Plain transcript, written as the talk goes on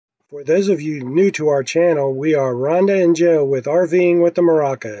For those of you new to our channel, we are Rhonda and Joe with RVing with the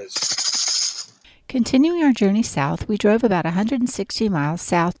Moracas. Continuing our journey south, we drove about 160 miles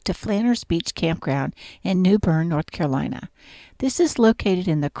south to Flanners Beach Campground in New Bern, North Carolina. This is located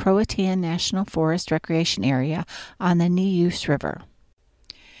in the Croatan National Forest Recreation area on the Neuse River.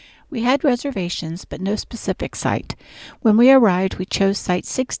 We had reservations, but no specific site. When we arrived, we chose Site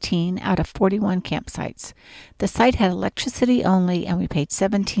 16 out of 41 campsites. The site had electricity only, and we paid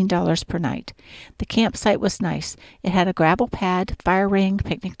 $17 per night. The campsite was nice. It had a gravel pad, fire ring,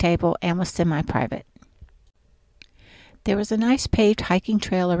 picnic table, and was semi-private. There was a nice paved hiking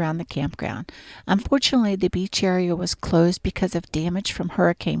trail around the campground. Unfortunately, the beach area was closed because of damage from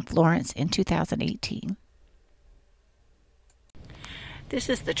Hurricane Florence in 2018. This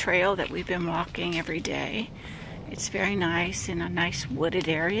is the trail that we've been walking every day. It's very nice in a nice wooded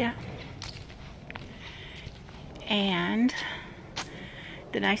area. And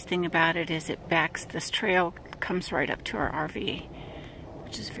the nice thing about it is this trail comes right up to our RV,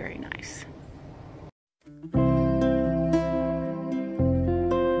 which is very nice.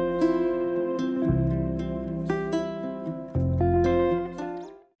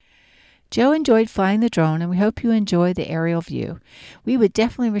 Joe enjoyed flying the drone, and we hope you enjoy the aerial view. We would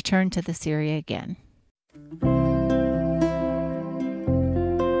definitely return to this area again.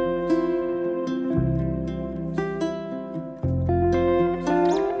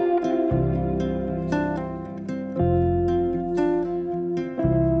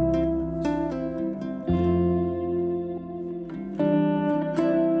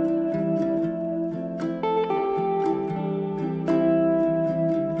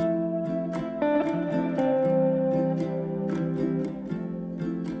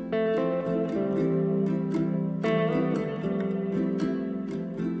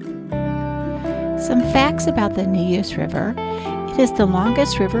 Some facts about the Neuse River. It is the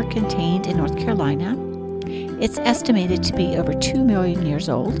longest river contained in North Carolina. It's estimated to be over 2 million years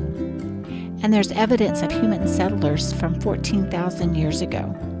old. And there's evidence of human settlers from 14,000 years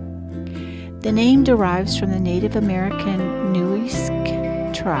ago. The name derives from the Native American Neuse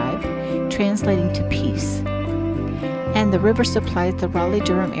tribe, translating to peace. And the river supplies the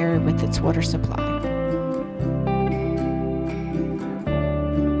Raleigh-Durham area with its water supply.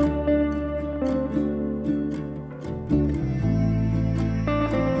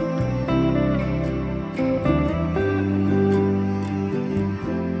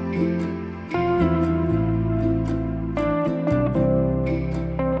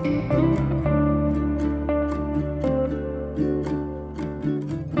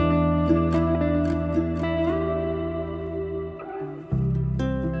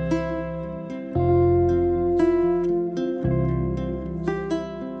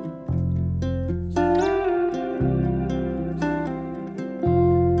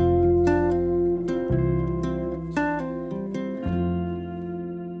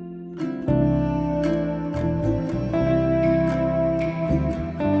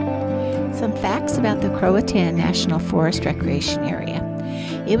 Some facts about the Croatan National Forest Recreation Area.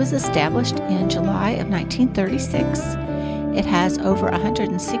 It was established in July of 1936. It has over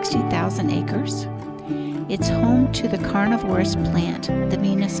 160,000 acres. It's home to the carnivorous plant, the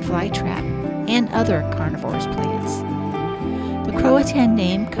Venus flytrap, and other carnivorous plants. The Croatan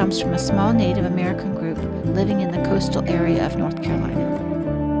name comes from a small Native American group living in the coastal area of North Carolina.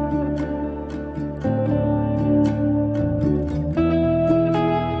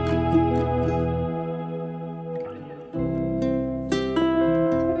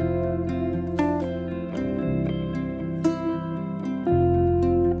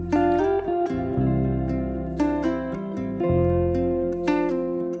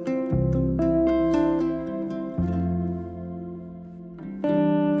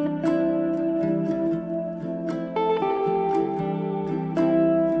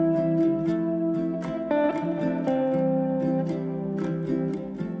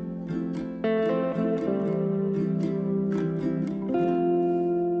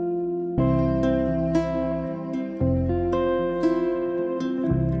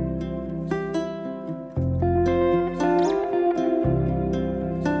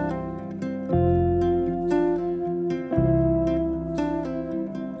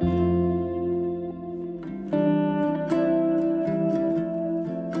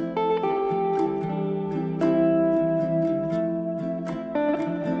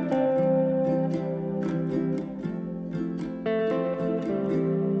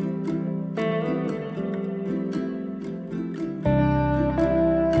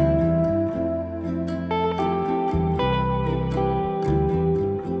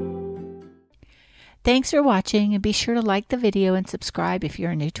 Thanks for watching, and be sure to like the video and subscribe if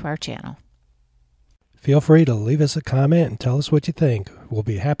you're new to our channel. Feel free to leave us a comment and tell us what you think. We'll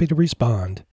be happy to respond.